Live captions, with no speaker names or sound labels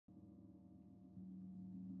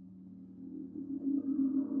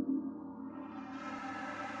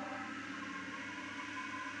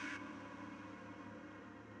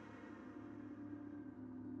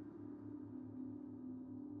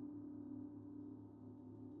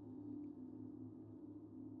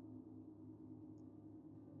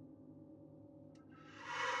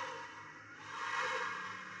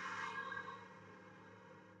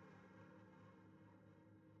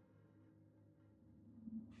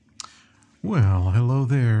Well, hello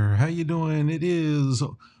there. How you doing? It is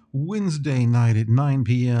Wednesday night at 9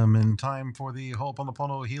 p.m. and time for the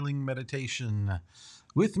Ho'oponopono healing meditation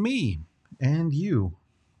with me and you.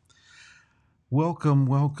 Welcome,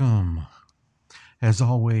 welcome. As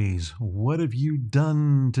always, what have you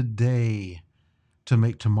done today to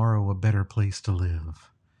make tomorrow a better place to live?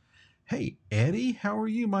 Hey, Eddie, how are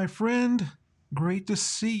you, my friend? Great to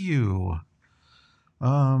see you.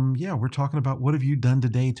 Yeah, we're talking about what have you done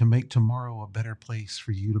today to make tomorrow a better place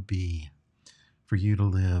for you to be, for you to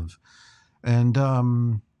live.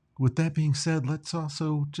 And with that being said, let's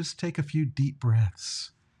also just take a few deep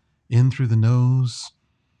breaths in through the nose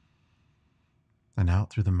and out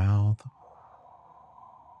through the mouth.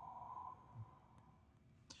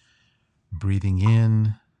 Breathing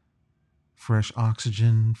in fresh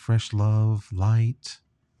oxygen, fresh love, light,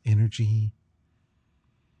 energy.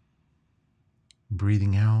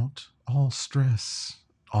 Breathing out all stress,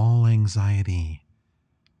 all anxiety,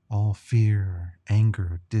 all fear,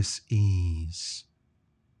 anger, dis-ease.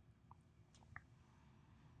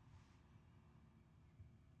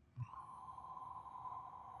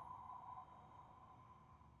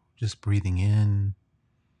 Just breathing in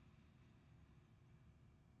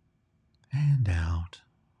and out.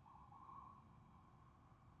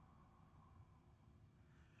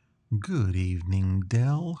 Good evening,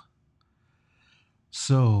 Dell.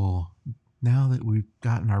 So, now that we've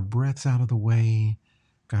gotten our breaths out of the way,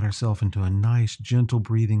 got ourselves into a nice, gentle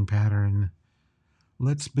breathing pattern,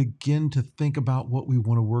 let's begin to think about what we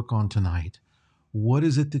want to work on tonight. What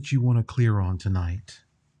is it that you want to clear on tonight?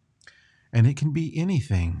 And it can be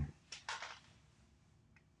anything.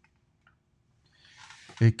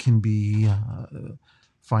 It can be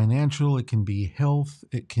financial, it can be health,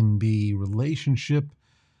 it can be relationship,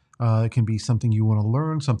 it can be something you want to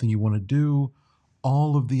learn, something you want to do.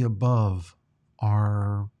 All of the above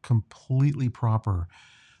are completely proper.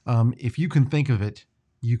 If you can think of it,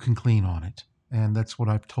 you can clean on it. And that's what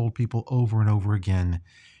I've told people over and over again.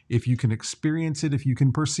 If you can experience it, if you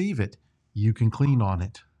can perceive it, you can clean on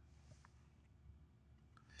it.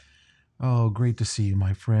 Oh, great to see you,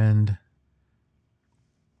 my friend.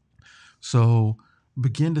 So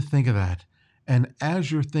begin to think of that. And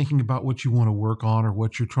as you're thinking about what you want to work on or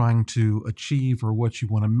what you're trying to achieve or what you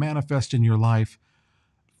want to manifest in your life,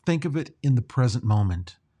 think of it in the present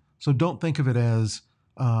moment. So don't think of it as,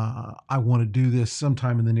 I want to do this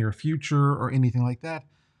sometime in the near future or anything like that.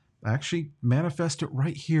 Actually, manifest it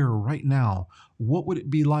right here, right now. What would it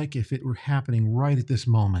be like if it were happening right at this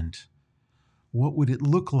moment? What would it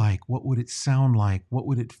look like? What would it sound like? What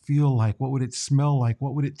would it feel like? What would it smell like?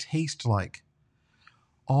 What would it taste like?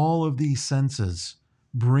 All of these senses,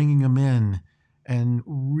 bringing them in and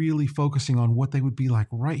really focusing on what they would be like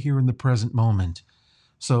right here in the present moment.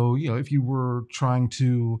 So, if you were trying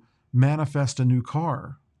to manifest a new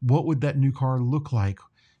car, what would that new car look like?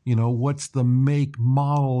 What's the make,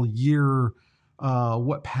 model, year,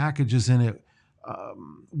 what package is in it?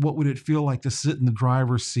 What would it feel like to sit in the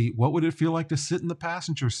driver's seat? What would it feel like to sit in the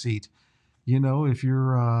passenger seat? If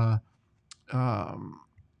you're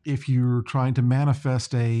trying to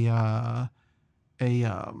manifest let's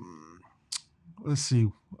see,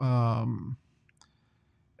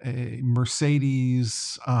 a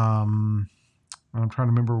Mercedes. I'm trying to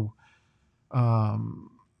remember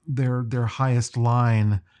their highest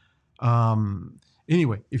line.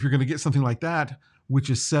 Anyway, if you're going to get something like that, which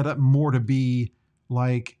is set up more to be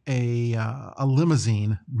like a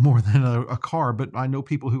limousine more than a car, but I know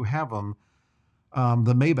people who have them.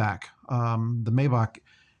 The Maybach,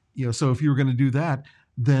 So if you were going to do that,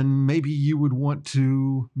 then maybe you would want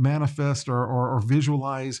to manifest or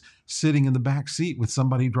visualize sitting in the back seat with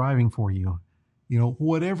somebody driving for you.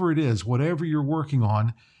 Whatever it is, whatever you're working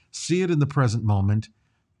on, see it in the present moment,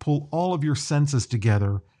 pull all of your senses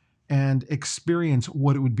together and experience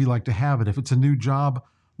what it would be like to have it. If it's a new job,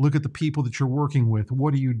 look at the people that you're working with.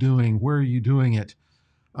 What are you doing? Where are you doing it?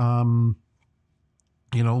 The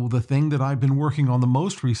thing that I've been working on the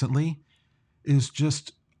most recently is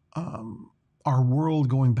just our world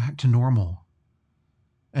going back to normal.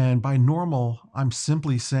 And by normal, I'm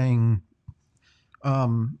simply saying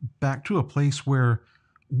back to a place where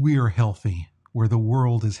we are healthy, where the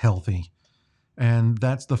world is healthy. And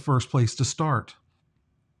that's the first place to start.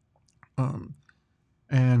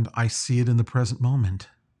 And I see it in the present moment.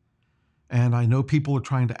 And I know people are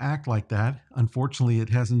trying to act like that. Unfortunately, it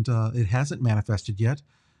hasn't manifested yet,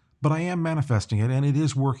 but I am manifesting it, and it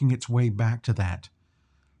is working its way back to that.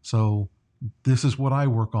 So this is what I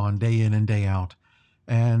work on day in and day out.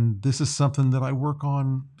 And this is something that I work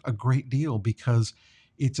on a great deal because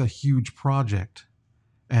it's a huge project.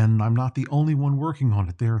 And I'm not the only one working on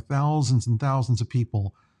it. There are thousands and thousands of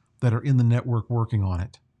people that are in the network working on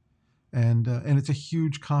it. And it's a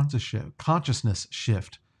huge consciousness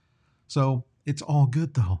shift. So it's all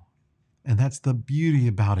good though. And that's the beauty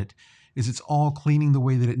about it, is it's all cleaning the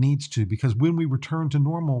way that it needs to, because when we return to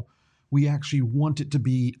normal, we actually want it to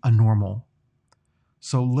be a normal.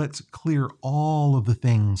 So let's clear all of the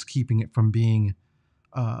things keeping it from being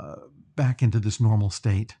back into this normal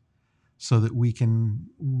state so that we can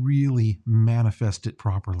really manifest it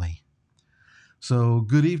properly. So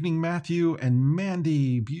good evening, Matthew and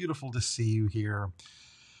Mandy. Beautiful to see you here.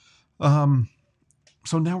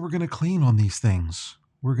 So now we're going to clean on these things.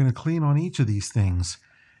 We're going to clean on each of these things.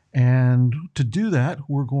 And to do that,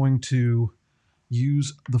 we're going to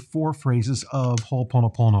use the 4 phrases of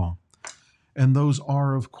Ho'oponopono. And those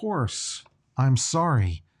are, of course, I'm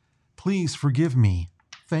sorry, please forgive me,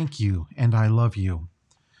 thank you, and I love you.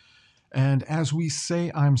 And as we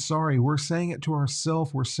say I'm sorry, we're saying it to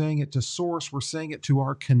ourselves, we're saying it to Source, we're saying it to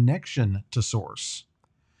our connection to Source.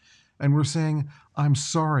 And we're saying, I'm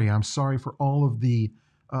sorry for all of the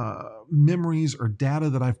memories or data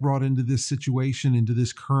that I've brought into this situation, into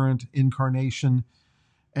this current incarnation.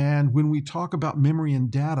 And when we talk about memory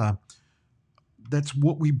and data, that's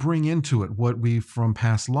what we bring into it, what we from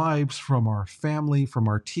past lives, from our family, from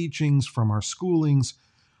our teachings, from our schoolings,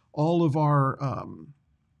 all of our,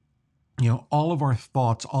 all of our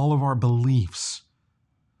thoughts, all of our beliefs.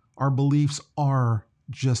 Our beliefs are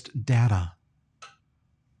just data.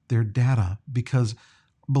 They're data because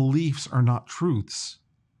beliefs are not truths.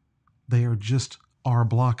 They are just our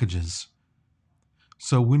blockages.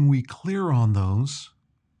 So when we clear on those,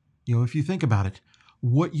 if you think about it,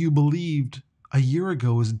 what you believed a year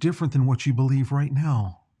ago is different than what you believe right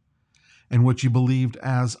now. And what you believed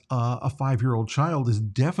as a 5-year-old child is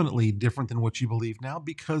definitely different than what you believe now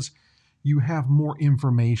because you have more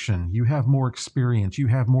information, you have more experience, you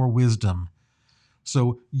have more wisdom.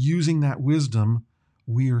 So using that wisdom,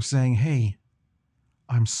 we are saying, hey,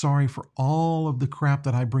 I'm sorry for all of the crap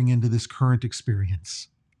that I bring into this current experience.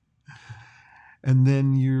 And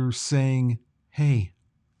then you're saying, hey,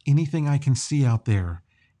 anything I can see out there,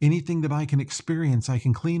 anything that I can experience, I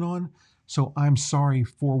can clean on. So I'm sorry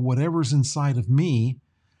for whatever's inside of me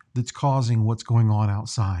that's causing what's going on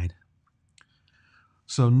outside.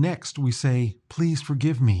 So next we say, please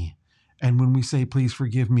forgive me. And when we say, please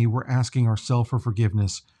forgive me, we're asking ourselves for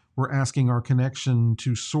forgiveness. We're asking our connection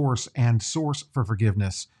to Source and Source for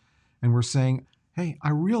forgiveness. And we're saying, hey, I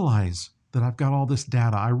realize that I've got all this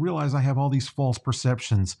data. I realize I have all these false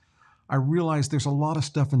perceptions. I realize there's a lot of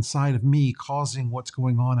stuff inside of me causing what's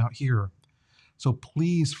going on out here. So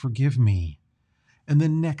please forgive me. And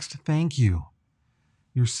then next, thank you.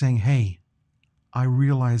 You're saying, hey, I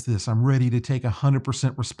realize this. I'm ready to take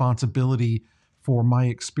 100% responsibility for my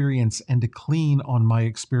experience and to clean on my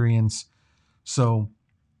experience. So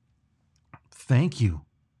thank you.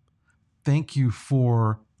 Thank you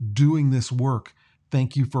for doing this work.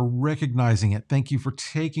 Thank you for recognizing it. Thank you for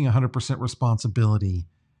taking 100% responsibility.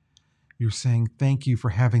 You're saying thank you for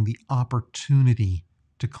having the opportunity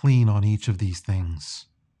to clean on each of these things.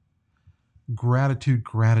 Gratitude,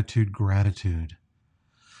 gratitude, gratitude.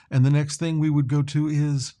 And the next thing we would go to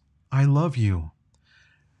is, I love you.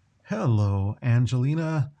 Hello,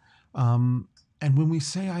 Angelina. And when we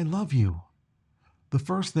say I love you, the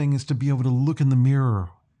first thing is to be able to look in the mirror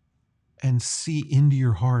and see into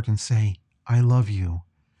your heart and say, I love you.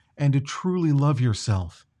 And to truly love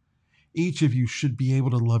yourself. Each of you should be able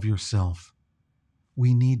to love yourself.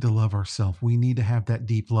 We need to love ourselves. We need to have that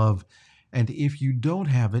deep love. And if you don't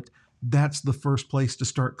have it, that's the first place to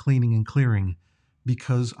start cleaning and clearing.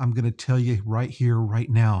 Because I'm going to tell you right here, right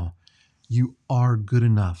now, you are good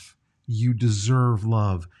enough. You deserve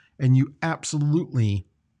love. And you absolutely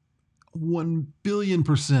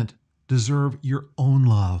 1,000,000,000% deserve your own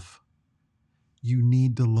love. You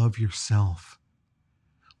need to love yourself.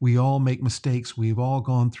 We all make mistakes. We've all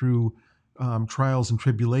gone through trials and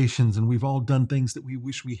tribulations, and we've all done things that we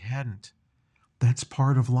wish we hadn't. That's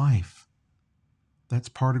part of life. That's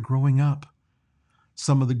part of growing up.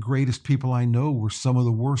 Some of the greatest people I know were some of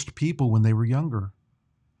the worst people when they were younger.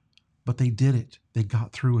 But they did it. They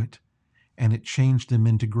got through it. And it changed them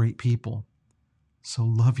into great people. So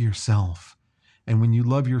love yourself. And when you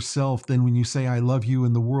love yourself, then when you say, I love you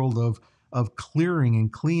in the world of clearing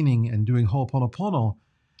and cleaning and doing Ho'oponopono,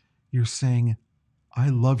 you're saying, I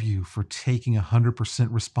love you for taking 100%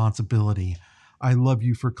 responsibility. I love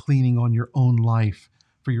you for cleaning on your own life,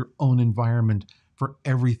 for your own environment, for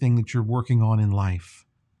everything that you're working on in life,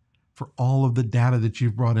 for all of the data that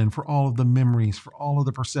you've brought in, for all of the memories, for all of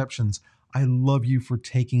the perceptions. I love you for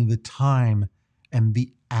taking the time and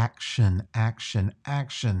the action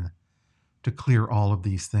to clear all of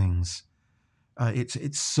these things.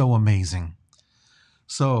 It's so amazing.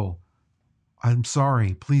 So I'm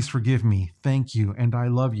sorry, please forgive me, thank you, and I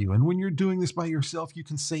love you. And when you're doing this by yourself, you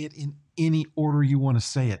can say it in any order you want to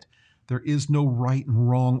say it. There is no right and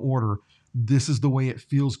wrong order. This is the way it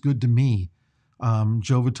feels good to me.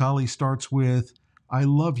 Joe Vitale starts with, I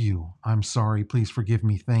love you, I'm sorry, please forgive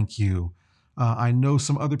me, thank you. I know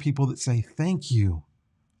some other people that say, thank you,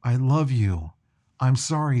 I love you, I'm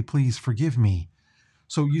sorry, please forgive me.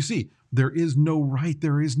 So you see, there is no right,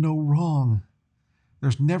 there is no wrong.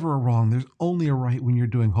 There's never a wrong. There's only a right when you're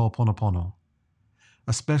doing Ho'oponopono,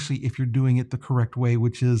 especially if you're doing it the correct way,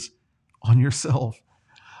 which is on yourself.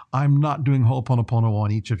 I'm not doing Ho'oponopono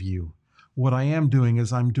on each of you. What I am doing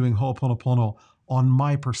is I'm doing Ho'oponopono on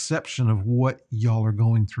my perception of what y'all are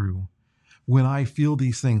going through. When I feel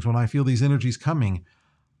these things, when I feel these energies coming,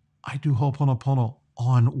 I do Ho'oponopono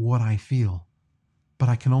on what I feel, but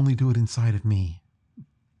I can only do it inside of me.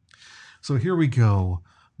 So here we go.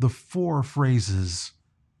 The 4 phrases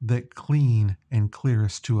that clean and clear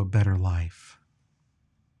us to a better life.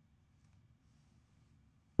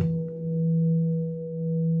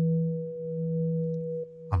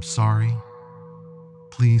 I'm sorry.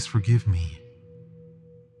 Please forgive me.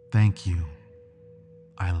 Thank you.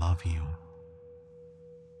 I love you.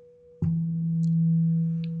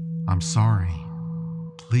 I'm sorry.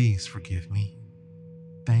 Please forgive me.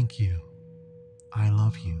 Thank you. I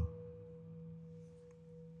love you.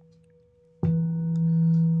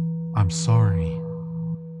 I'm sorry.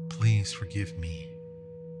 Please forgive me.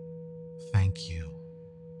 Thank you.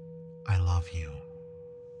 I love you.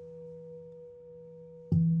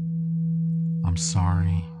 I'm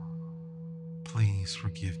sorry. Please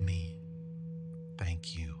forgive me.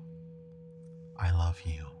 Thank you. I love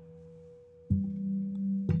you.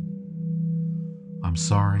 I'm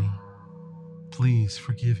sorry. Please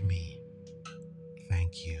forgive me.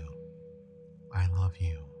 Thank you. I love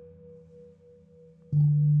you.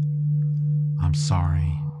 I'm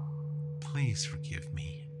sorry. Please forgive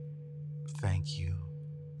me. Thank you.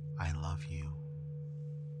 I love you.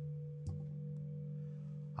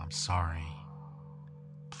 I'm sorry.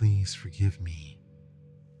 Please forgive me.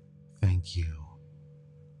 Thank you.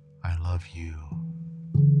 I love you.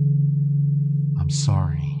 I'm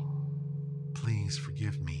sorry. Please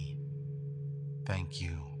forgive me. Thank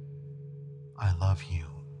you. I love you.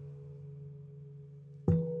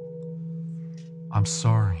 I'm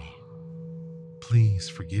sorry. Please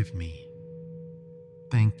forgive me.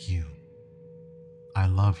 Thank you. I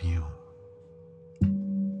love you.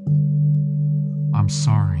 I'm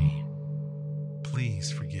sorry.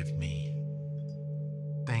 Please forgive me.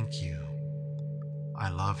 Thank you. I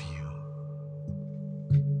love you.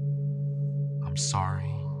 I'm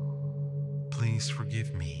sorry. Please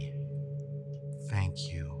forgive me.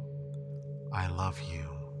 Thank you. I love you.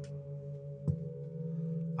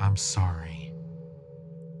 I'm sorry.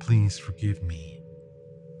 Please forgive me.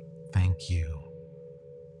 Thank you.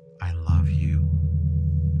 I love you.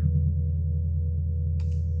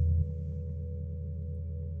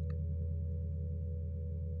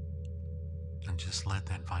 And just let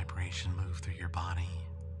that vibration move through your body.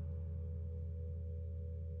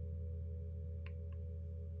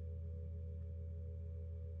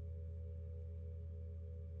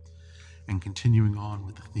 And continuing on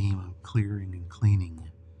with the theme of clearing and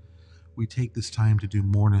cleaning, we take this time to do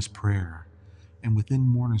Mornah's Prayer. And within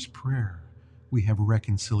Mornah's Prayer, we have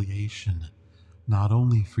reconciliation, not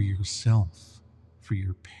only for yourself, for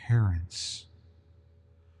your parents,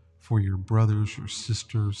 for your brothers, your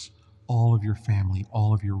sisters, all of your family,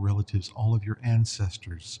 all of your relatives, all of your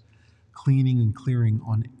ancestors, cleaning and clearing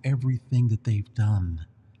on everything that they've done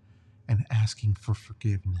and asking for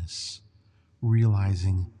forgiveness,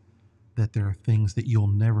 realizing that there are things that you'll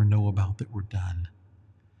never know about that were done,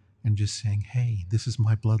 and just saying, hey, this is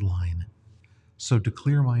my bloodline. So to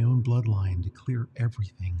clear my own bloodline, to clear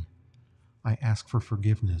everything, I ask for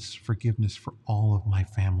forgiveness for all of my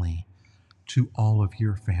family, to all of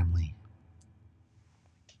your family.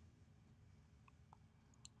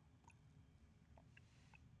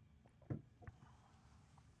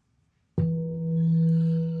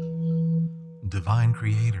 Divine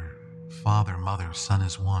Creator, Father, Mother, Son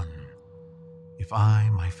is one. If I,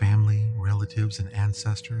 my family, relatives, and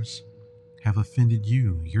ancestors have offended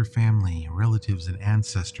you, your family, relatives, and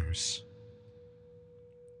ancestors,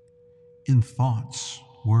 in thoughts,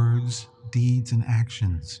 words, deeds, and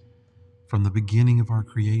actions, from the beginning of our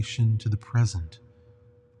creation to the present,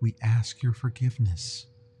 we ask your forgiveness.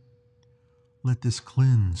 Let this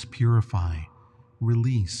cleanse, purify,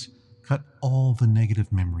 release, cut all the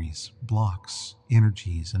negative memories, blocks,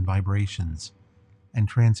 energies, and vibrations, and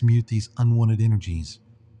transmute these unwanted energies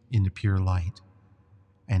into pure light.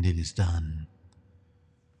 And it is done.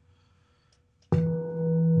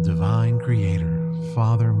 Divine Creator,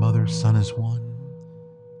 Father, Mother, Son is one.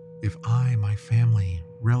 If I, my family,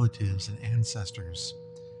 relatives, and ancestors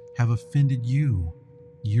have offended you,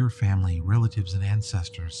 your family, relatives, and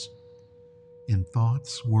ancestors, in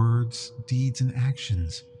thoughts, words, deeds, and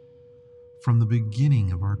actions, from the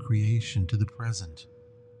beginning of our creation to the present,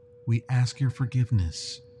 we ask your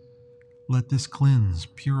forgiveness. Let this cleanse,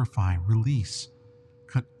 purify, release,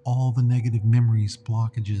 cut all the negative memories,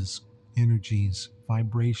 blockages, energies,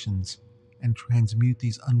 vibrations, and transmute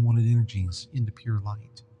these unwanted energies into pure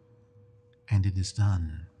light. And it is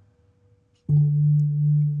done.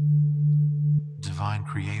 Divine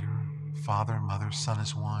Creator, Father, Mother, Son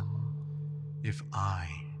is one. If I,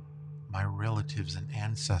 my relatives and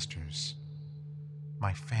ancestors,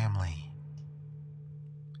 my family,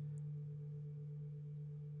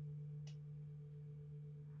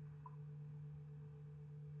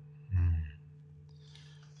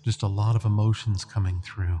 just a lot of emotions coming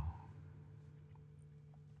through.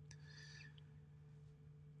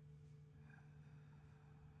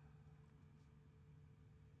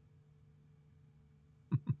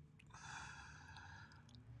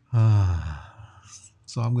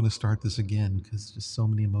 So I'm going to start this again because just so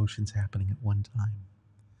many emotions happening at one time.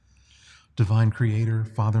 Divine Creator,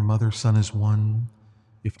 Father, Mother, Son is one.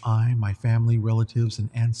 If I, my family, relatives, and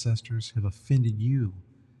ancestors have offended you,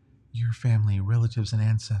 your family, relatives, and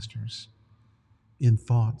ancestors, in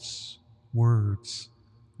thoughts, words,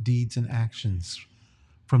 deeds, and actions,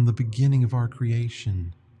 from the beginning of our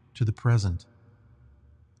creation to the present,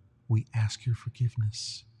 we ask your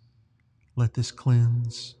forgiveness. Let this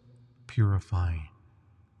cleanse, purify,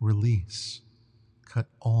 release, cut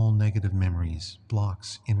all negative memories,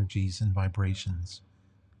 blocks, energies, and vibrations,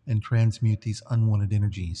 and transmute these unwanted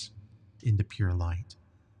energies into pure light.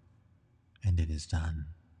 And it is done.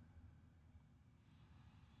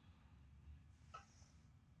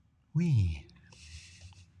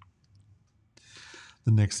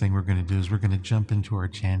 The next thing we're going to do is we're going to jump into our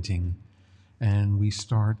chanting, and we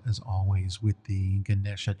start, as always, with the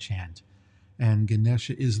Ganesha chant. And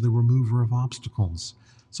Ganesha is the remover of obstacles.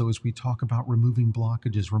 So as we talk about removing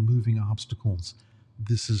blockages, removing obstacles,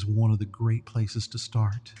 this is one of the great places to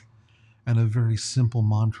start. And a very simple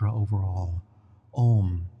mantra overall.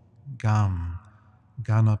 Om Gam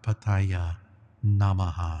Ganapataya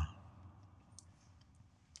Namaha.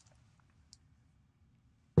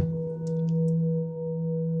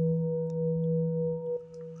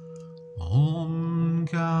 Om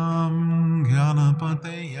Gam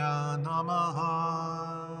Ganapataya Namaha.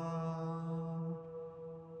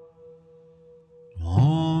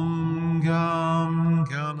 Om Gam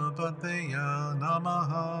Ganapataya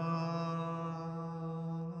Namaha.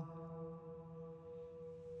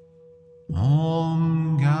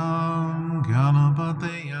 Om Gam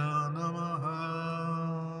Ganapataya Namaha.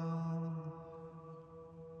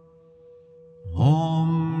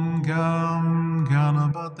 Om Gam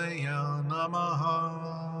Ganapataya Namaha.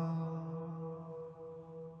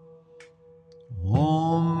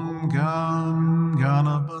 Om Gam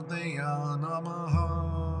Ganapataya Namaha.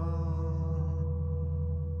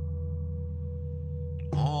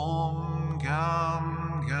 Om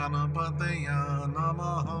Gam Ganapataya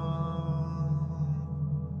Namaha.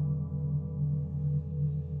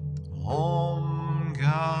 Om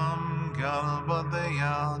Gam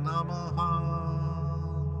Ganapataya Namaha.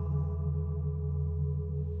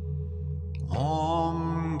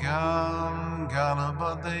 Om Gam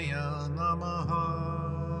Ganapataya Namaha.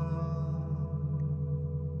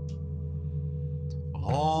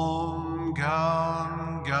 Om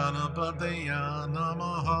Gam Ganapataya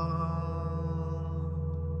Namaha.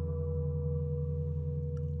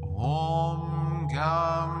 Om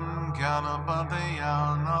Gam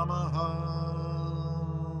Ganapataya Namaha.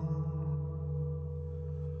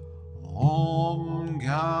 Om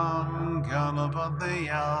Gam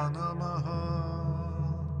Ganapataya Namaha.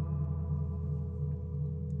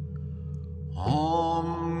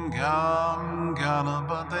 Om Gam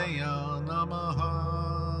Ganapataya Namaha.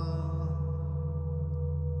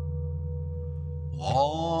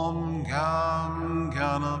 Om Gam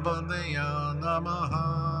Ganapataya Namaha.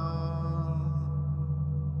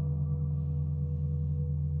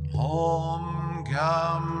 Om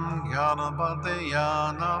Gam Ganapateya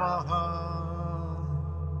Namaha.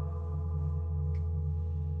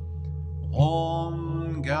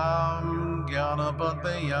 Om Gam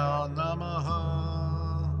Ganapateya Namaha.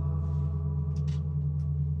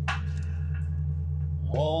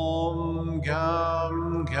 Om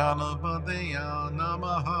Gam Ganapateya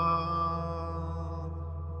Namaha.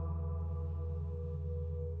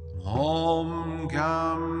 Om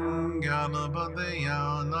Gam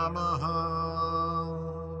Ganapateya Namaha.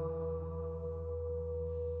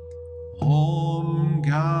 Om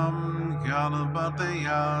Gam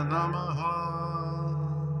Ganapateya Namaha.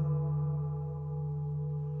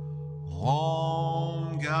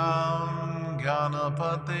 Om Gam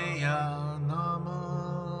Ganapateya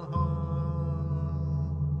Namaha.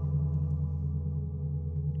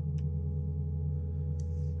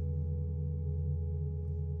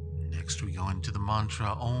 Next, we go into the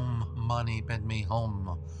mantra Om Mani Padme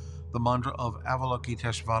Hum, the mantra of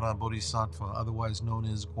Avalokiteshvara Bodhisattva, otherwise known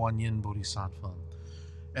as Guan Yin Bodhisattva.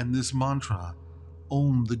 And this mantra,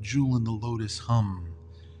 Om, the jewel in the lotus, hum,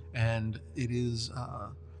 and it's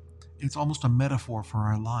almost a metaphor for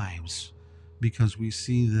our lives, because we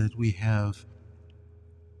see that we have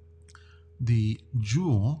the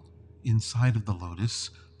jewel inside of the lotus.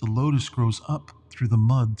 The lotus grows up through the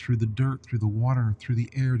mud, through the dirt, through the water, through the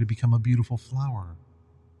air to become a beautiful flower.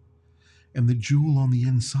 And the jewel on the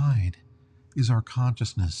inside is our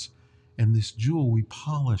consciousness. And this jewel we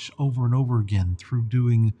polish over and over again through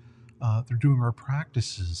doing our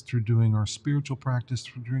practices, through doing our spiritual practice,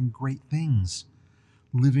 through doing great things,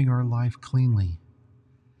 living our life cleanly.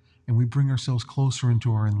 And we bring ourselves closer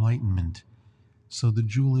into our enlightenment. So the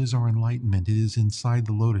jewel is our enlightenment. It is inside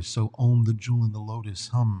the lotus. So Om, the jewel in the lotus,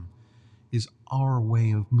 hum, is our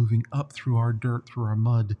way of moving up through our dirt, through our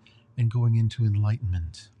mud, and going into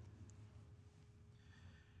enlightenment.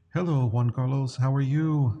 Hello, Juan Carlos. How are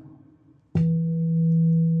you?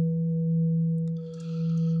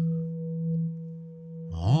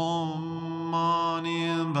 Om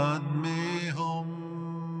Mani Padme Hum.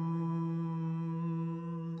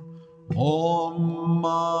 Om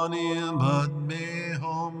Mani Padme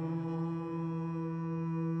Hum.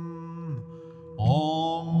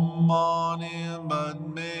 Om Mani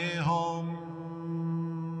Padme Hum.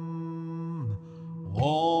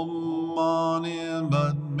 Om Mani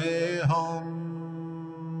Padme Hum.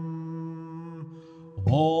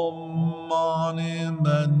 Om Mani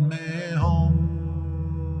Padme Hum.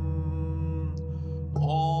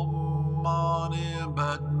 Om Mani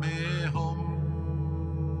Padme Hum.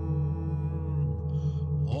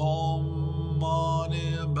 Om Mani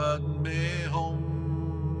Padme Hum.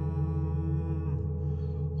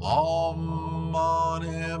 Om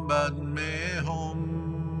Mani Padme Hum.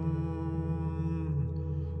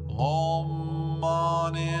 Om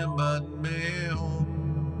Mani Padme Hum.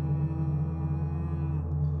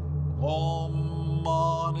 Om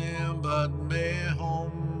Mani Padme Hum.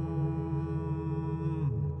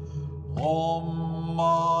 Om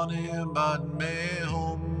Mani Padme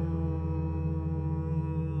Hum.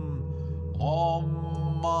 Om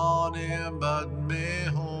Mani Padme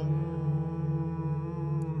Hum.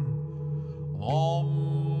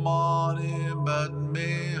 Om Mani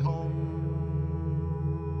Padme Hum.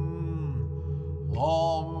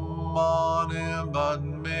 Om Mani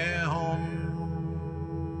Padme Hum.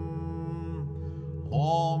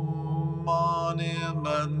 Om Mani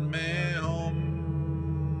Padme Hum.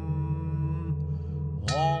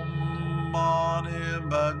 Om Mani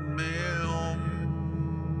Padme Hum.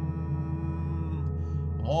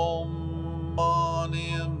 Om Mani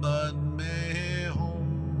Padme Hum.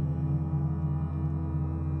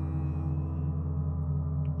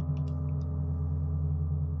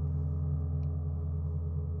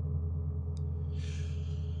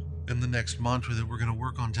 And the next mantra that we're going to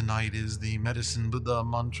work on tonight is the Medicine Buddha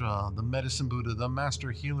mantra. The Medicine Buddha, the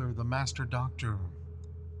Master Healer, the Master Doctor.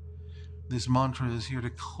 This mantra is here to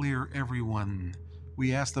clear everyone.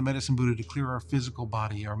 We ask the Medicine Buddha to clear our physical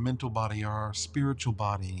body, our mental body, our spiritual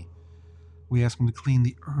body. We ask him to clean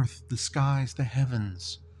the earth, the skies, the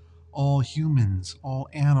heavens, all humans, all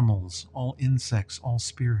animals, all insects, all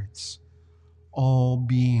spirits, all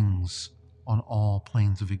beings on all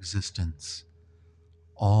planes of existence.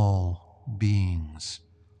 All beings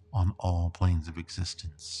on all planes of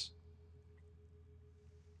existence.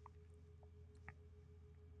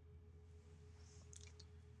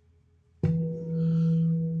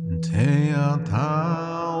 Teataum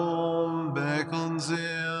bekunze,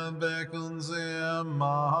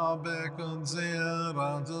 maha bekunze,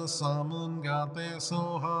 raja samungate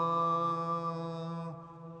soha.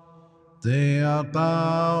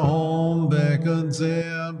 Deata Om Bekanze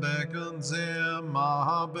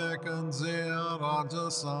Maha Bekanze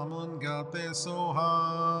Raja Samangate Soha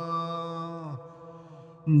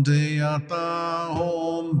Deata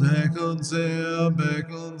Om Bekanze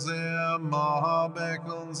Maha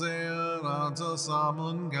Bekanze Raja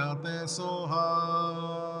Samangate Soha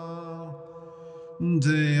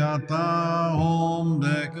Deata Om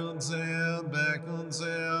Bekanze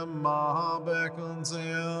Maha Bekanze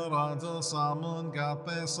Raja Saman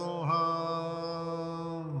Gate Soha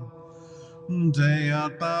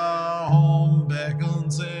Deata Om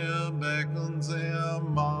Bekanze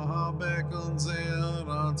Maha Bekanze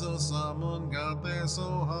Raja Saman Gate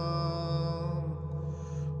Soha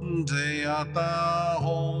Deata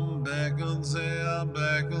Om Bekanze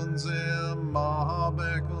Maha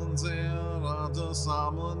Bekanze Raja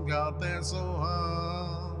Saman Gate Soha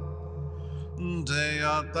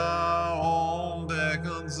Deata Om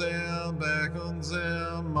Bekanze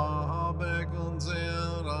Maha Bekanze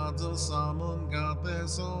Raja Saman Gate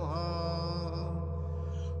Soha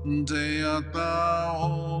Deata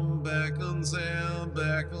Om Bekanze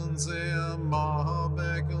Maha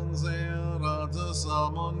Bekanze Raja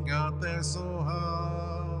Saman Gate Soha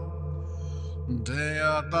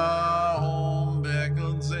Deata Om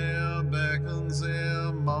Bekanze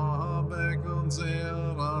Maha Bekanze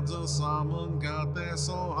Raja Saman Gate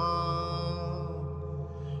Soha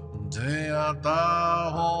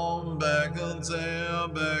Deata Om Bekanze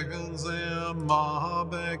Maha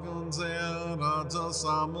Bekanze Raja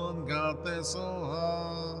Saman Gate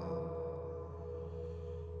Soha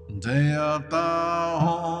Deata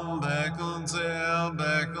Om Bekanze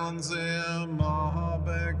Maha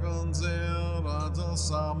Bekanze Raja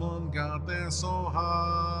Saman Gate Soha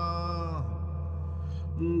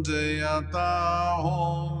Deata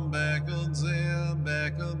Om Bekanze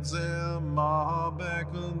Maha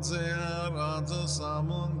Bekanze Raja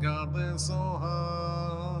Saman Gate Soha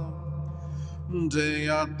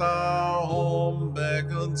Deata Om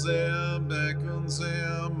Bekanze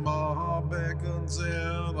Maha Bekanze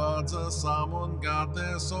Raja Saman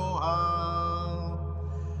Gate Soha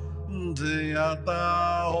Deata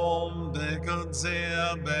Om Bekanze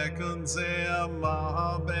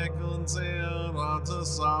Maha Bekanze Raja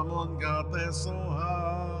Saman Gate Soha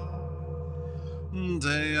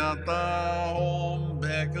Deata Om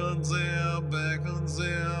Bekanze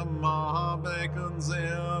Maha Bekanze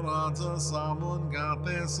Raja Saman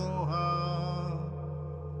Gate Soha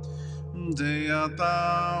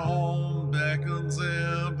Deata Om Bekanze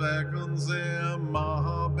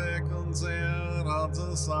Maha Bekanze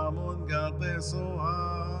Raja Saman Gate Soha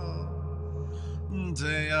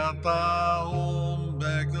Deata Om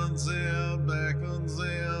Bekanze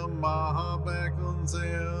Maha Bekanze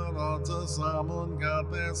Raja Saman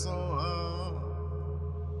Gate Soha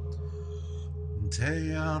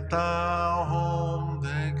Deata Om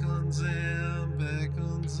Bekanze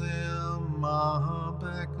Maha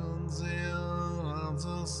Bekanze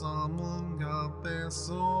Raja Saman Gate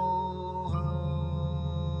Soha.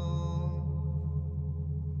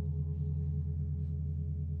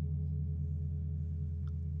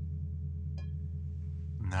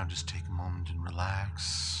 Now just take a moment and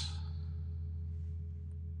relax.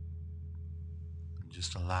 And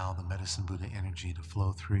just allow the Medicine Buddha energy to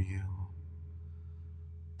flow through you.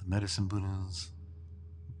 The Medicine Buddha's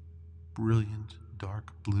brilliant,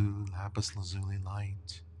 dark blue lapis lazuli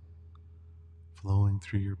light flowing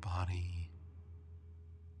through your body.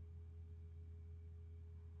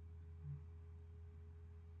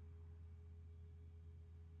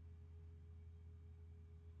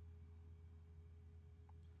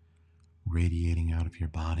 Radiating out of your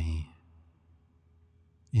body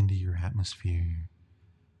into your atmosphere,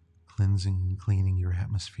 cleansing and cleaning your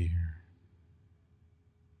atmosphere,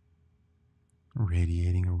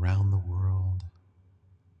 radiating around the world,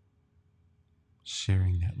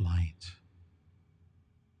 sharing that light.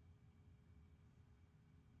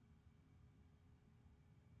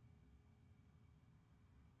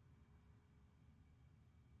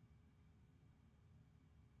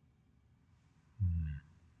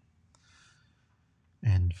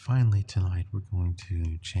 And finally tonight we're going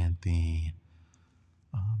to chant the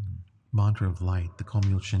mantra of light, the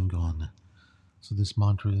Komyo Shingon. So this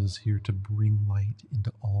mantra is here to bring light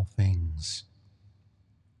into all things.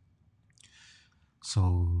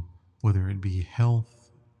 So whether it be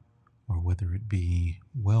health, or whether it be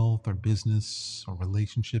wealth or business or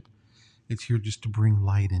relationship, it's here just to bring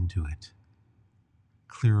light into it.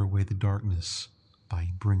 Clear away the darkness by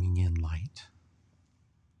bringing in light.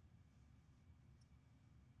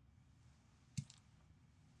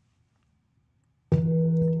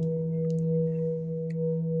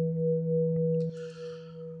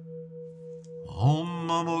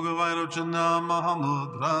 Mogavairocana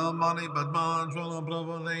Mahamudra Mani Padman Jvala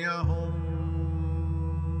Prabhadeya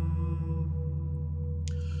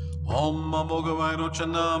Om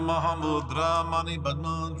Mogavairocana Mahamudra Mani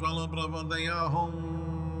Padman Jvala Prabhadeya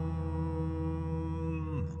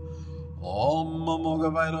Om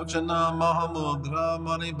Mogavairocana Mahamudra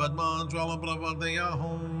Mani Padman Jvala Prabhadeya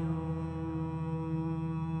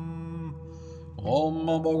Om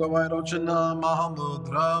Mogavairocana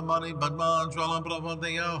Mahamudra Mani Padman Jvala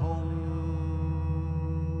Prabhadeya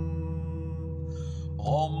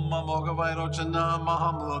Om Mogavairocana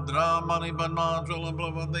Mahamudra Mani Padman Jvala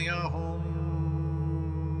Prabhadeya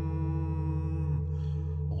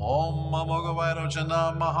Om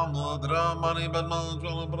Mogavairocana Mahamudra Mani Padman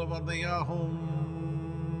Jvala Prabhadeya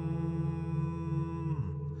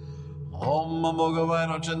Om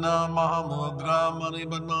Mogavairocana Mahamudra Mani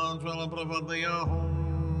Padman Jvala Prabhadeya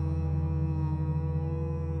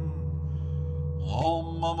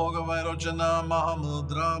Om Mogavairocana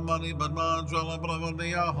Mahamudra Mani Padman Jvala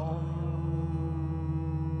Prabhadeya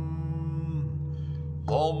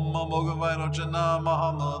Om Mogavairocana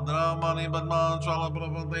Mahamudra Mani Padman Jvala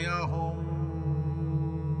Prabhadeya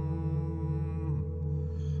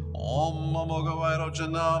Om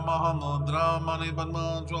Mogavairocana Mahamudra Mani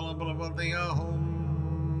Padman Jvala Prabhadeya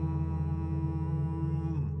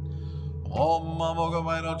Om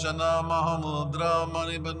Mogavairocana Mahamudra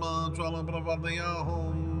Mani Padman Jvala Prabhadeya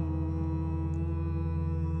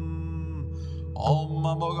Om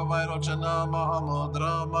Mogavairocana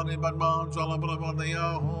Mahamudra Mani Padman Jvala Prabhadeya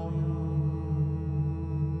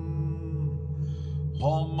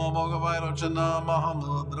Om Mogavairocana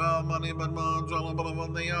Mahamudra Mani Padman Jvala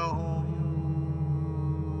Prabhadeya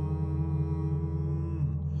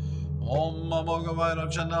Om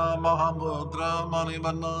Mogavairocana Mahamudra Mani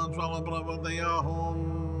Padman Jvala Prabhadeya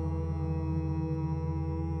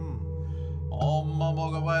Om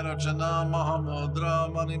Mogavairocana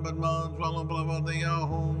Mahamudra Mani Padman Jvala Prabhadeya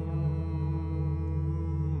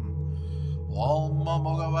Om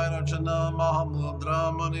Mogavairocana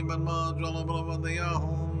Mahamudra Mani Padman Jvala Prabhadeya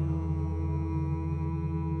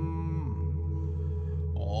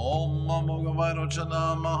Om Mogavairocana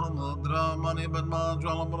Mahamudra Mani Padman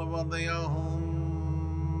Jvala Prabhadeya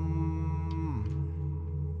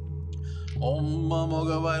Om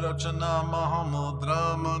Mogavairocana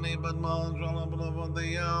Mahamudra Mani Padman Jvala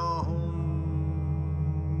Prabhadeya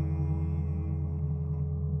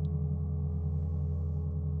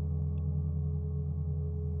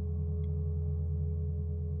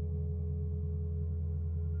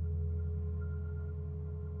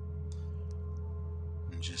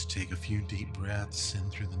Just take a few deep breaths in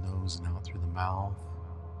through the nose and out through the mouth.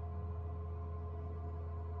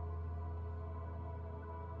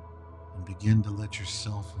 And begin to let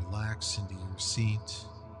yourself relax into your seat,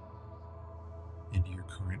 into your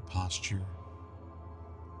current posture.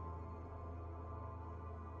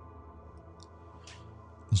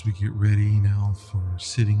 As we get ready now for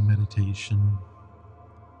sitting meditation,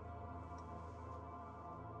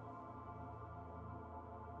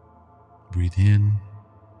 breathe in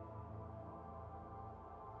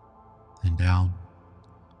and out,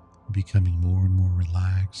 becoming more and more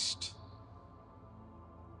relaxed.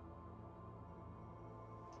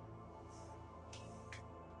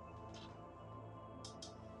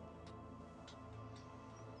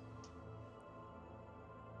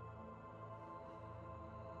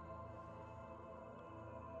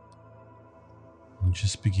 And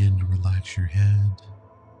just begin to relax your head,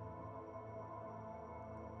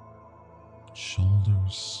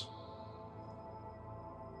 shoulders,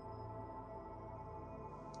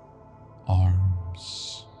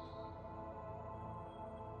 arms,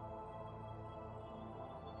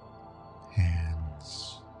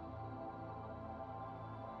 hands,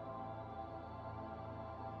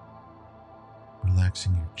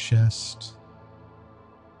 relaxing your chest,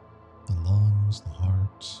 the lungs, the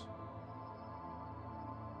heart,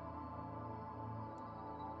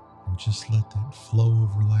 and just let that flow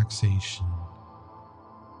of relaxation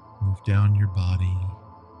move down your body,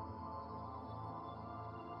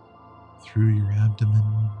 through your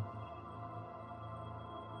abdomen,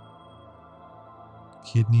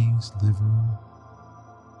 kidneys, liver,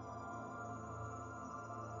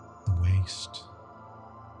 the waist,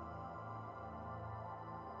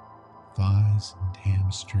 thighs and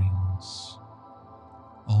hamstrings,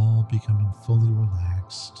 all becoming fully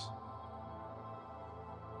relaxed.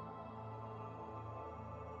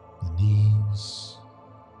 The knees,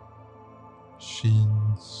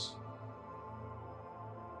 shins,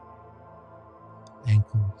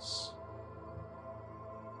 ankles,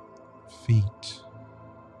 feet,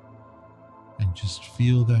 and And just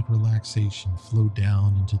feel that relaxation flow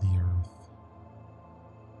down into the earth.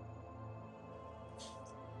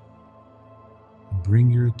 And bring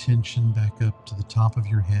your attention back up to the top of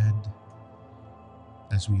your head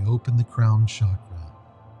as we open the crown chakra.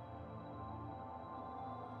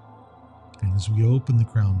 And as we open the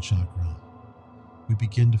crown chakra, we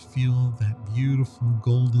begin to feel that beautiful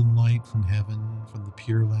golden light from heaven, from the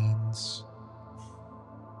Pure Lands,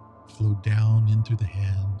 flow down into the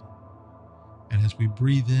head. And as we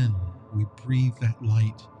breathe in, we breathe that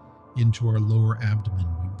light into our lower abdomen.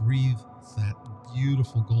 We breathe that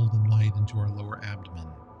beautiful golden light into our lower abdomen.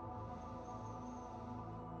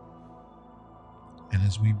 And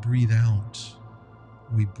as we breathe out,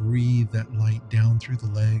 we breathe that light down through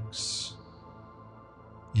the legs,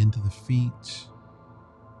 into the feet,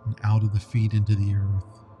 and out of the feet into the earth.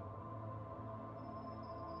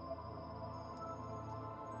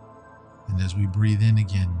 And as we breathe in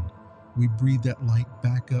again, we breathe that light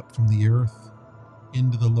back up from the earth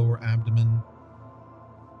into the lower abdomen,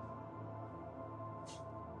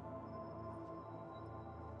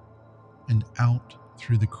 and out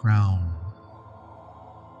through the crown.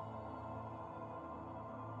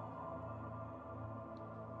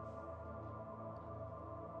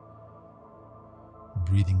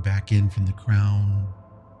 Breathing back in from the crown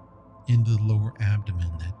into the lower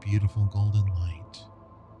abdomen, that beautiful golden light,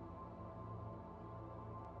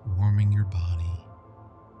 warming your body.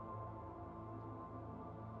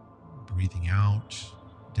 Breathing out,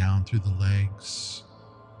 down through the legs,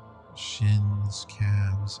 shins,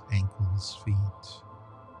 calves, ankles, feet,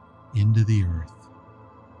 into the earth.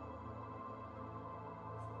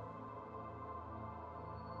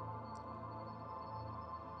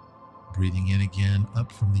 Breathing in again,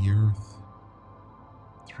 up from the earth,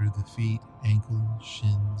 through the feet, ankles,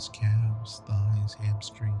 shins, calves, thighs,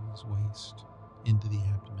 hamstrings, waist, into the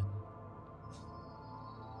abdomen,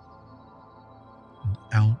 and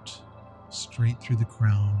out, straight through the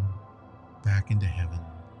crown, back into heaven.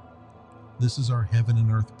 This is our heaven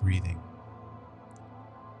and earth breathing.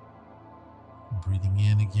 Breathing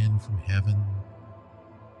in again from heaven,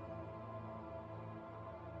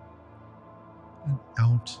 and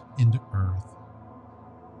out into earth.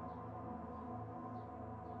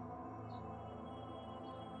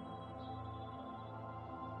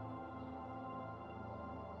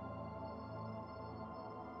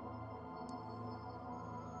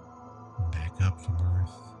 Back up from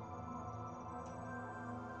earth,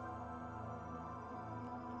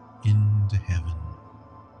 into heaven.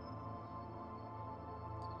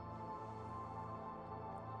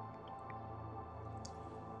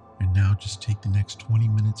 And now just take the next 20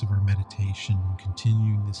 minutes of our meditation,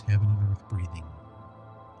 continuing this heaven and earth breathing.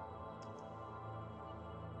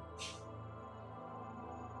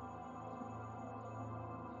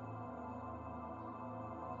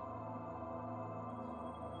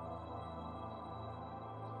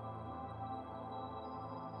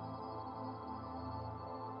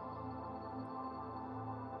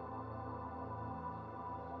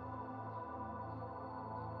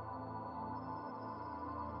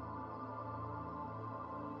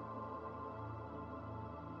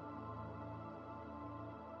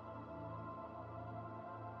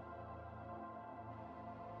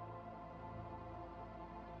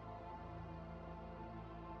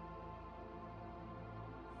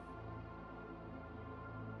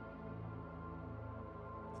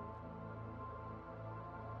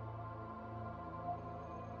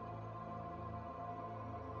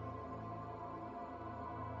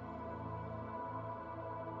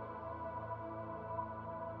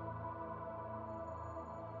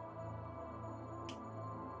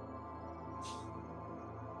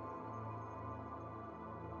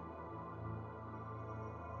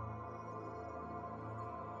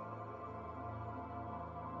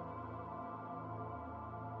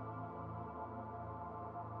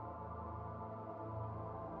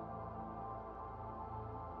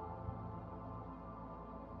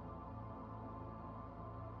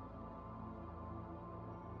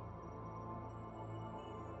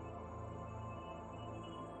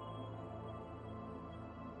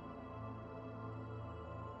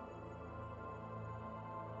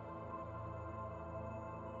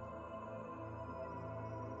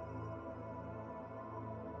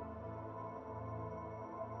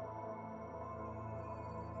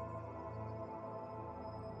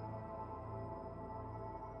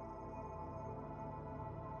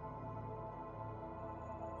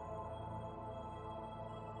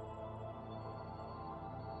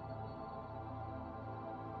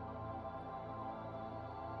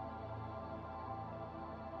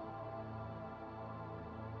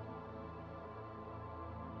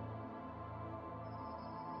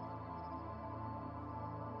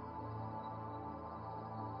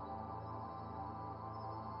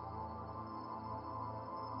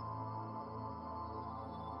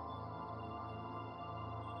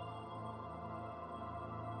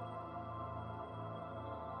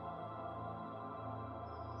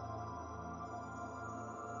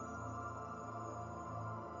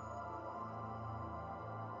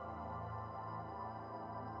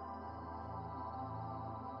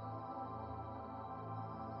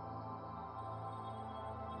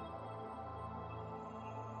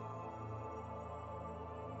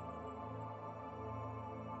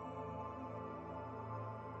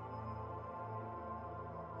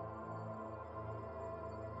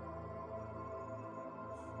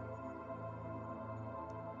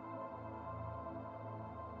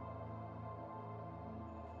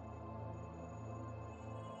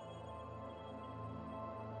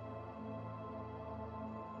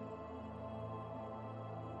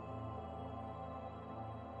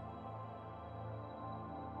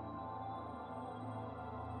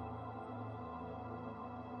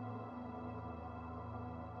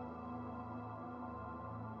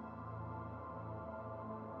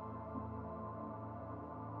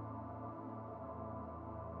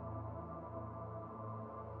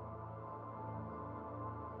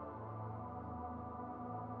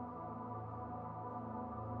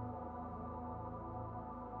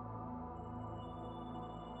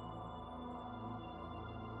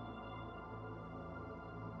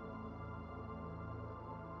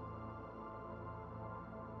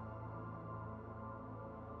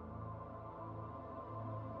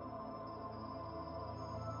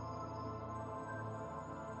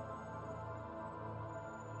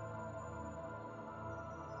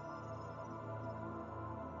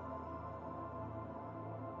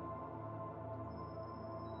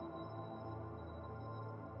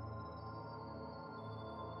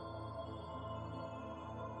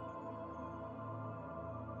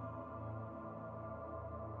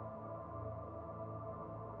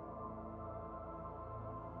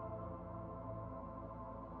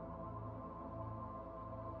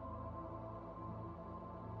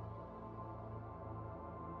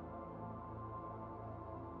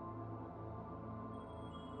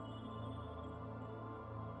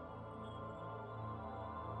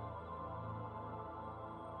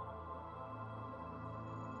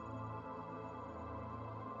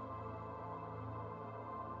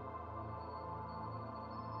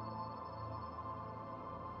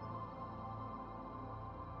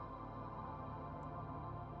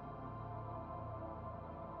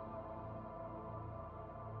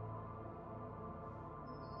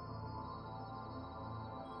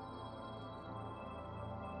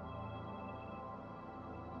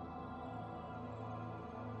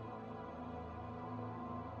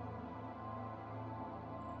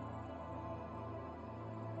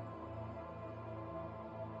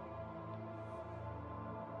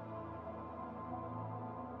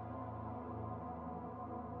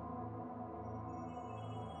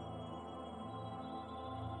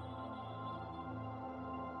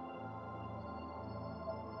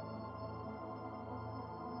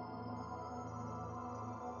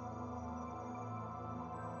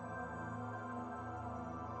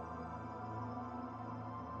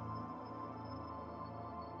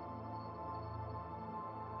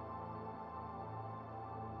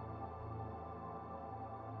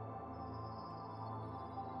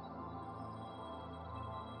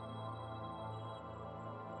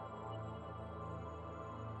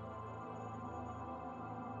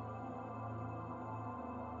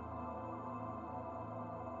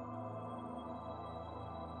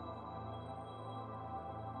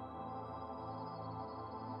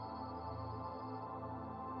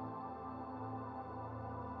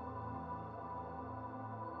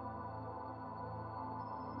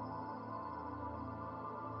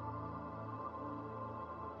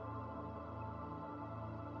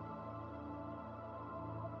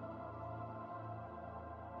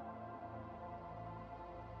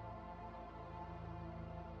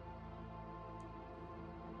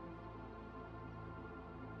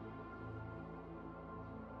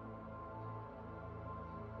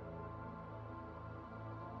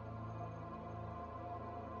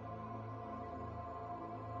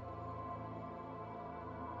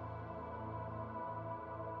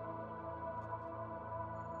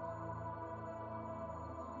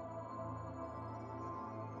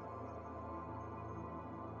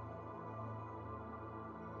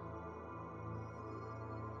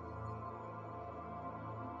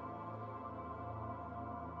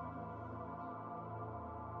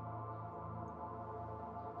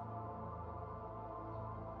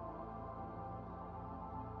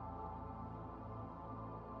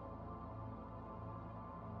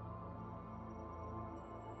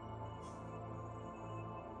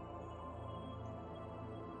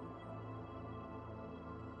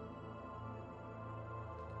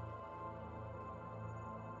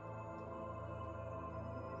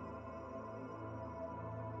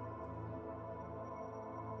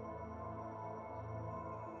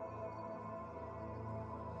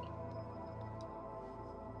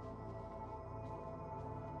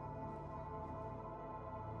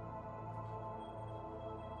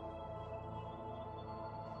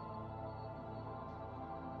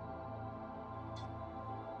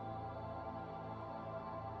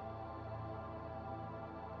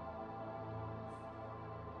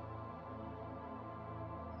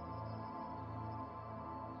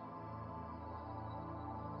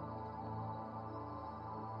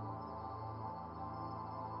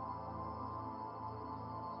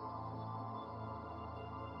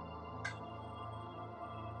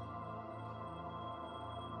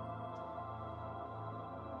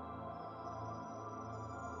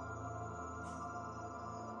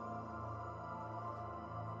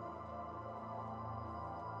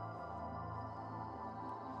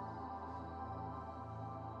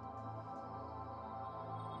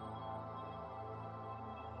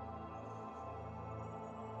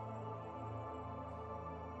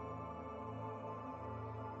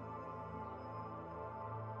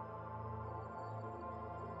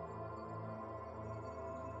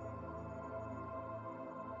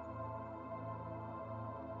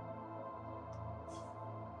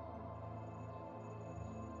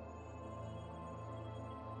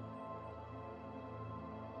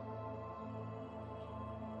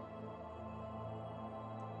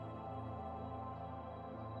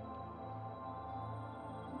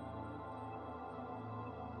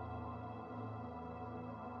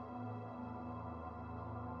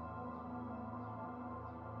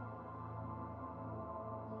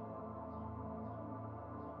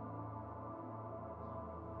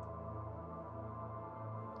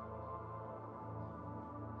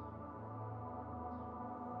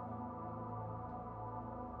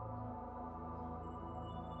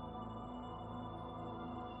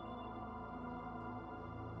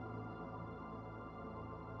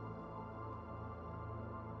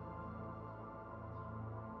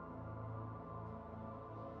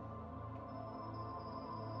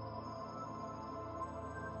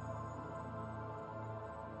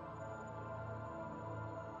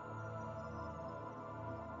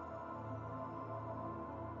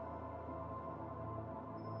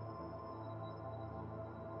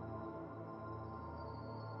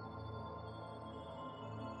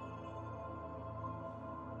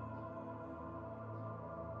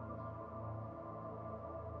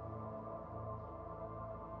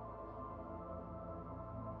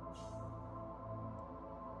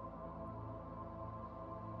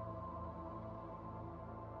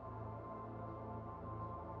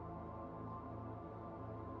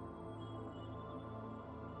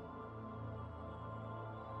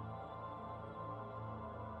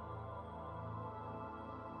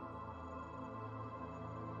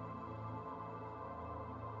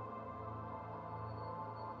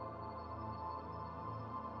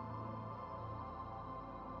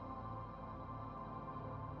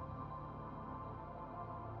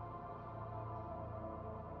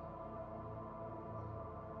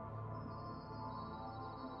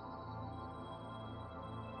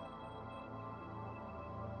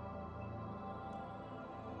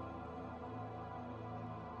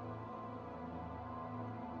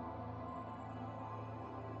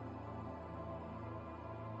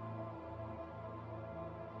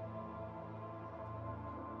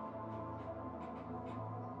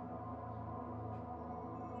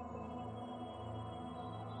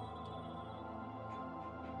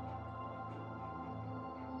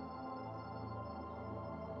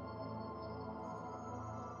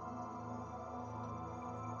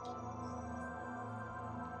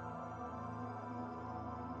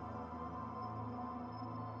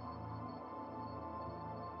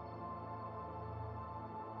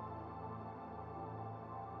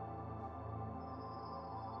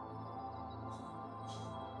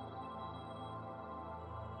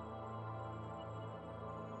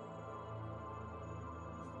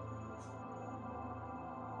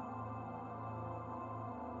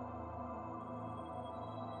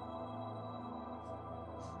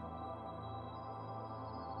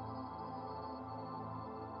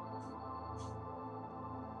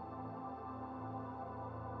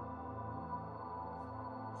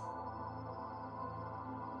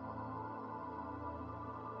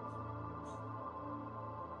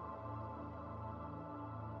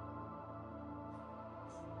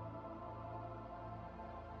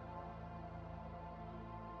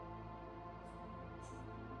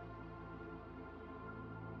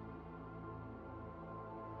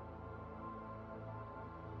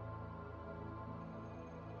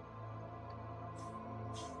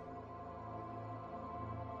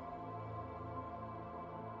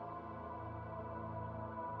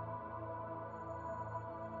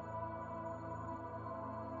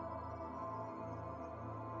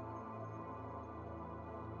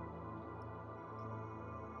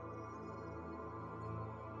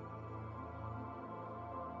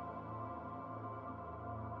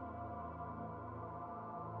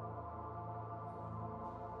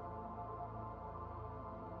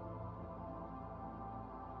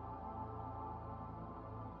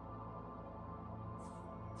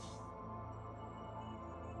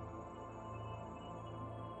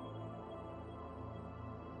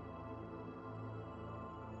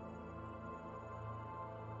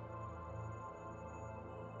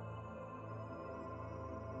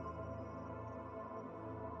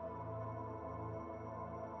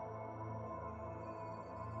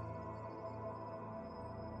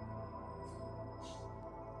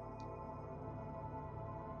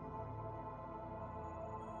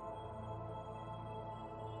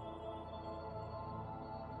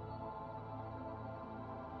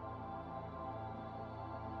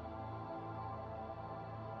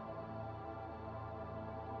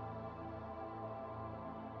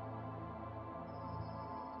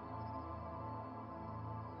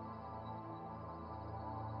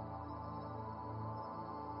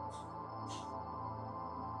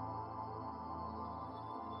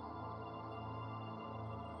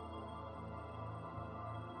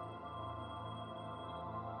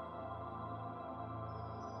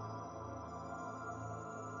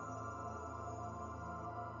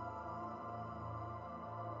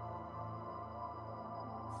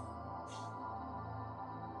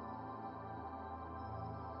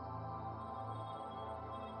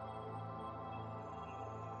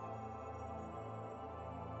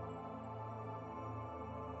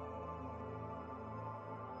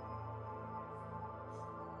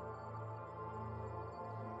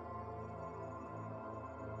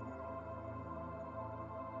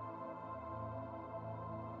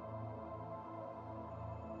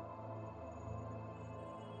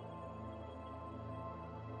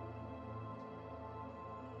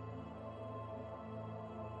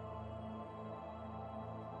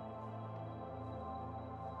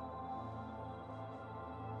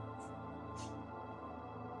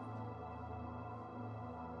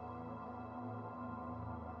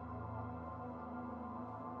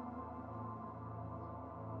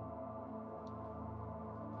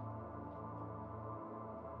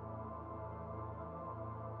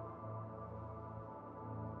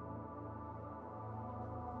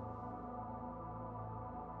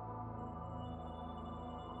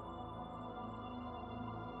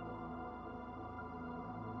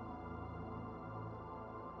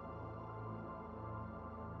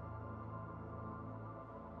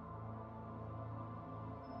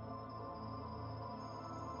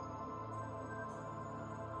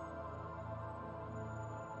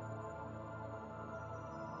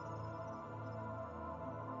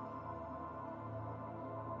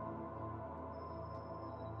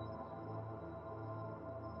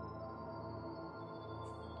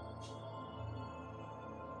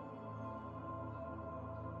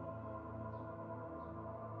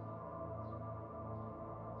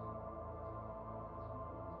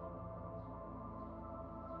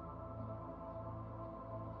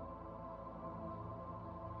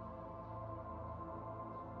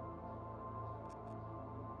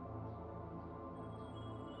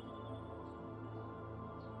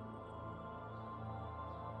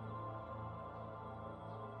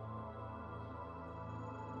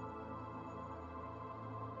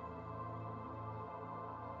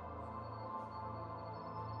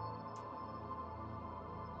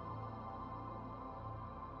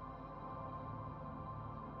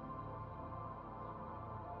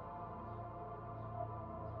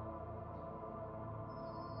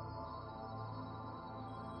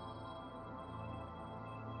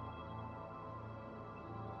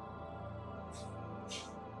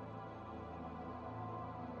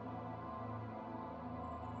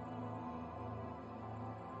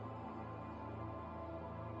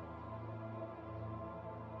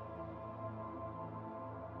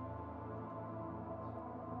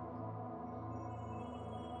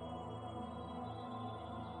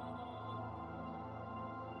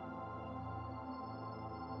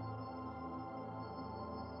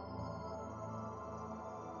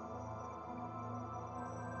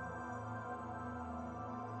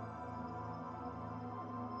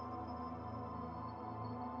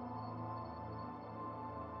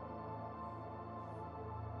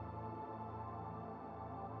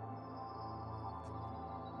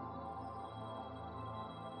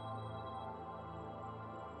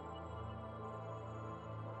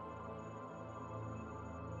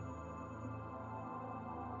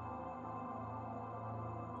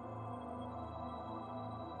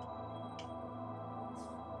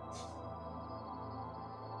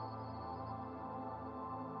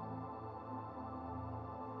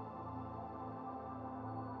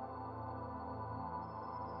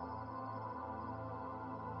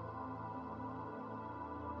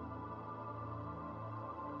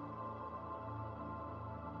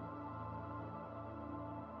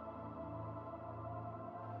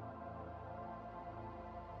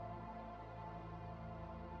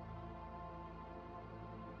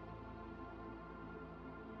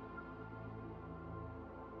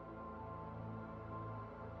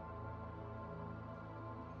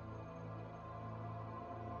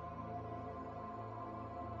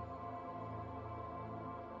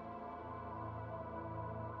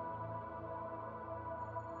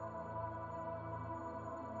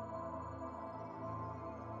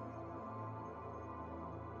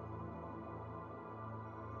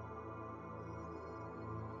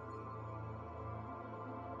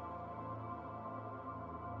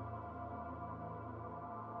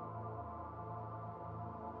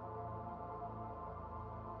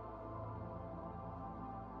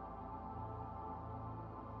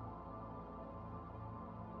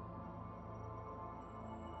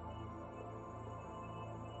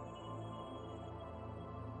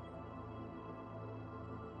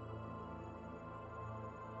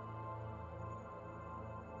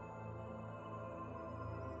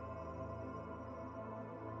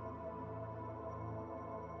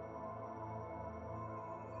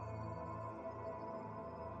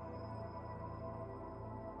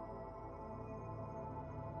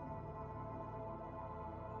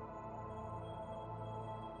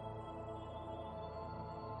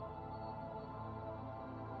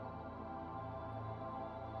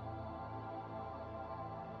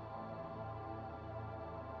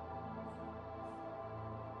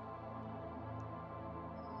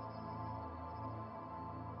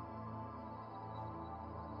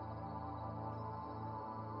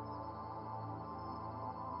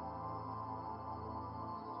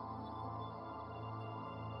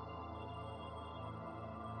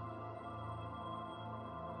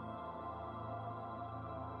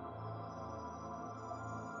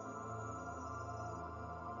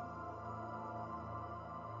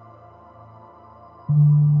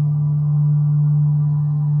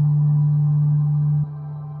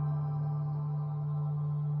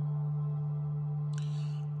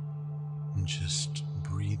 And just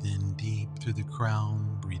breathe in deep through the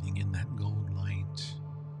crown, breathing in that gold light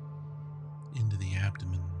into the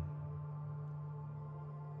abdomen.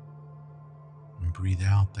 And breathe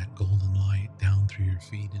out that golden light down through your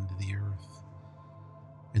feet into the earth.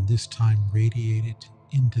 And this time radiate it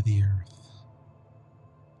into the earth.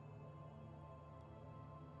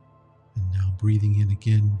 And now breathing in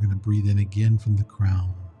again, we're going to breathe in again from the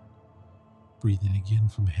crown. Breathe in again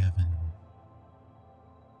from heaven.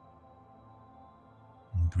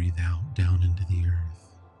 And breathe out down into the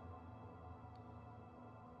earth.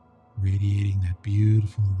 Radiating that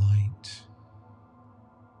beautiful light,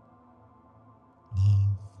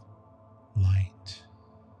 love, light,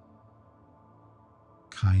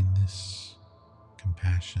 kindness,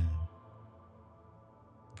 compassion.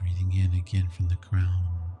 Breathing in again from the crown.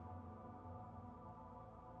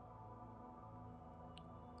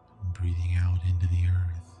 And breathing out into the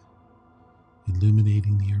earth.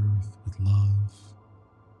 Illuminating the earth with love,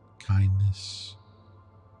 kindness,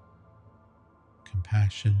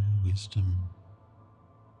 compassion, wisdom.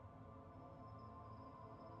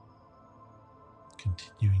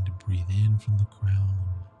 Continuing to breathe in from the crown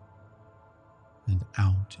and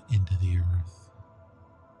out into the earth.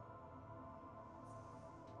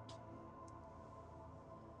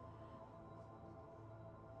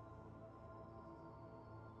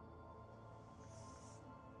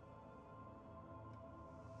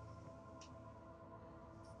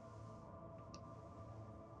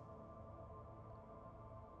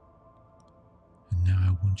 And now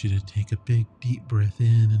I want you to take a big deep breath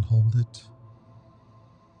in and hold it.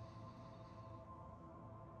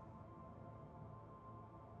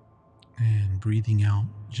 And breathing out,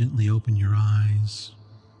 gently open your eyes.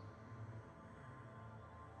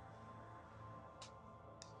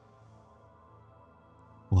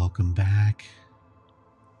 Welcome back.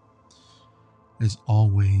 As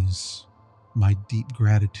always, my deep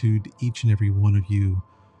gratitude to each and every one of you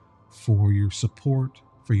for your support,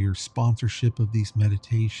 for your sponsorship of these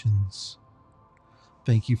meditations.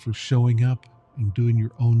 Thank you for showing up and doing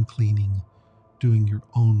your own cleaning, doing your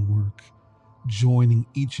own work, joining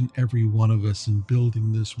each and every one of us in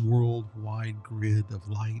building this worldwide grid of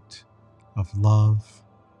light, of love.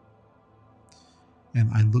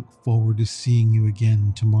 And I look forward to seeing you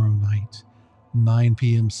again tomorrow night, 9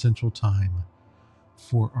 p.m. Central Time,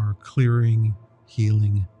 for our clearing,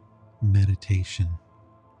 healing meditation.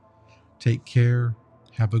 Take care.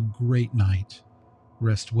 Have a great night.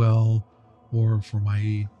 Rest well. Or for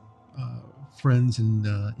my friends in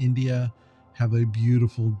India, have a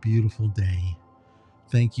beautiful, beautiful day.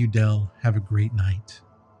 Thank you, Del. Have a great night.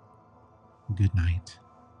 Good night.